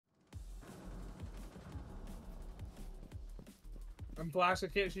I'm flash, I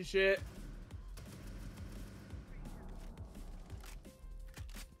can't see shit.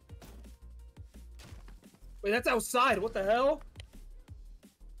 Wait, that's outside. What the hell?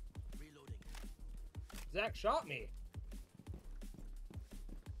 Reloading. Zach shot me.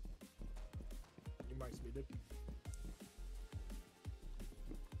 You might speed it.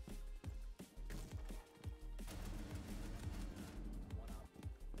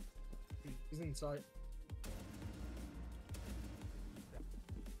 He's inside.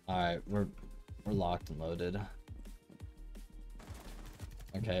 Alright, we're locked and loaded.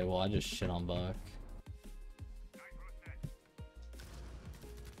 Okay, well I just shit on Buck.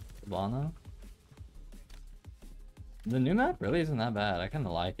 Cabana? The new map really isn't that bad. I kinda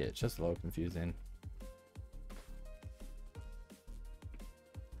like it. It's just a little confusing.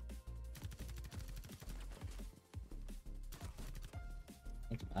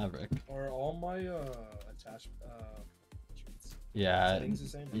 That's Maverick. Are all my attachments Yeah, settings the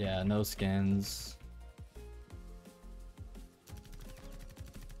same? yeah, no skins.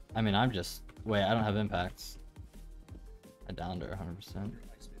 I mean, I'm just... Wait, I don't have impacts. I downed her 100%.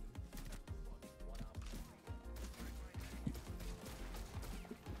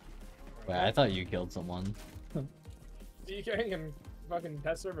 Wait, I thought you killed someone. DKing and fucking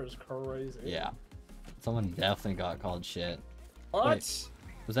test server is crazy. Yeah. Someone definitely got called shit. What? Wait,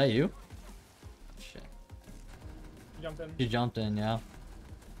 was that you? Shit. You jumped in. She jumped in, yeah.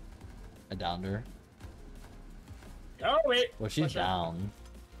 I downed her. Oh, wait. Well, she's Flash out. down.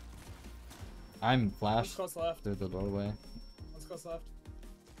 I'm One's flashed close left. through the doorway. One's close left.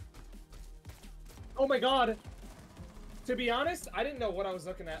 Oh my god. To be honest, I didn't know what I was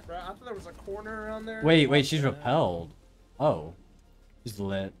looking at, bro. I thought there was a corner around there. Wait, she's repelled. Oh. She's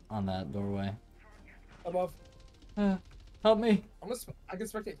lit on that doorway. Above. Help me. I can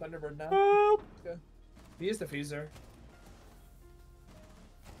spectate Thunderbird now. Help. Okay. He is diffuser.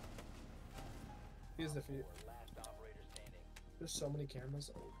 He is diffuser. There's so many cameras.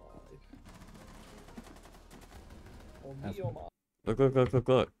 Oh my. Oh me, oh my.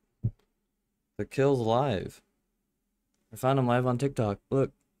 Look. The kill's live. I found him live on TikTok.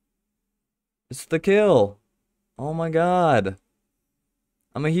 Look. It's the kill. Oh my god.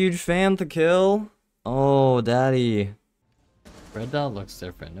 I'm a huge fan, the kill. Oh, daddy. Red dot looks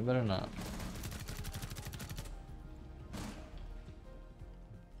different. It better not.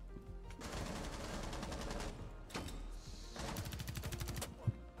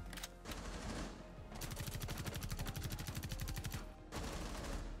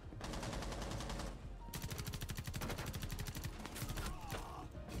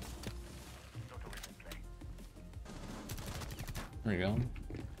 There we go.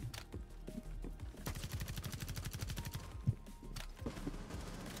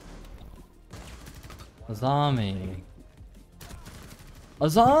 Azami.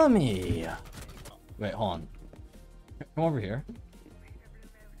 Azami. Wait, hold on. Come over here.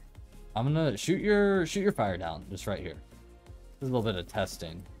 I'm gonna shoot your fire down just right here. This is a little bit of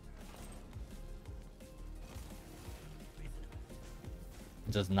testing.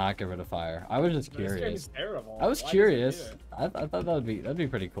 It does not get rid of fire. I was just curious. This game is terrible. I was Why does it curious. do it? I thought that'd be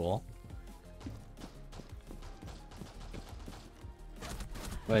pretty cool.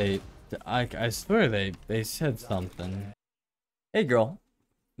 Wait, I swear they said something. Hey girl,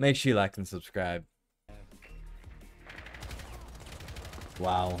 make sure you like and subscribe.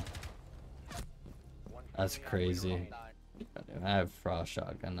 Wow, that's crazy. I have frost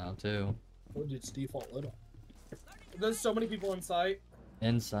shotgun now too. What did its default lit on? There's so many people in sight.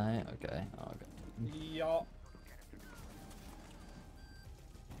 Inside, okay. Oh, okay. Yeah. Oh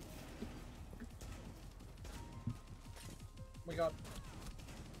my god.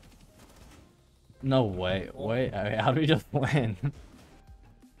 No way. Wait, I mean, how do we just win?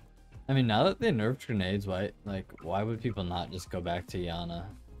 I mean, now that they nerfed grenades, why would people not just go back to Yana?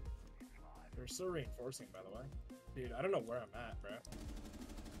 They're still reinforcing, by the way. Dude, I don't know where I'm at, bro.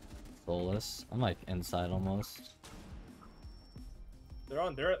 Soulless. I'm like inside almost.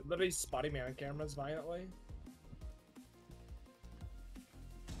 They're literally spotting me on cameras violently.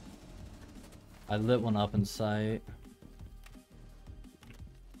 I lit one up in sight.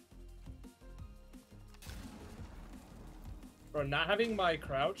 Bro, not having my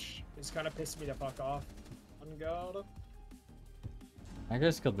crouch is kind of pissing me the fuck off. On God. I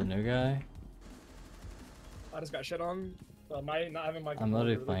just killed the new guy. I just got shit on. So not having my I'm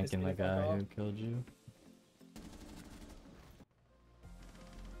literally really flanking pissed me the fuck guy off. who killed you.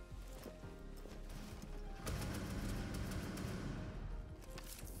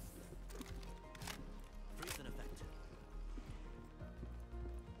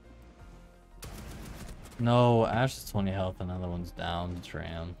 No, Ash is 20 health, another one's down.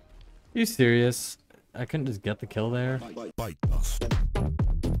 Tram. You serious? I couldn't just get the kill there? Bite us.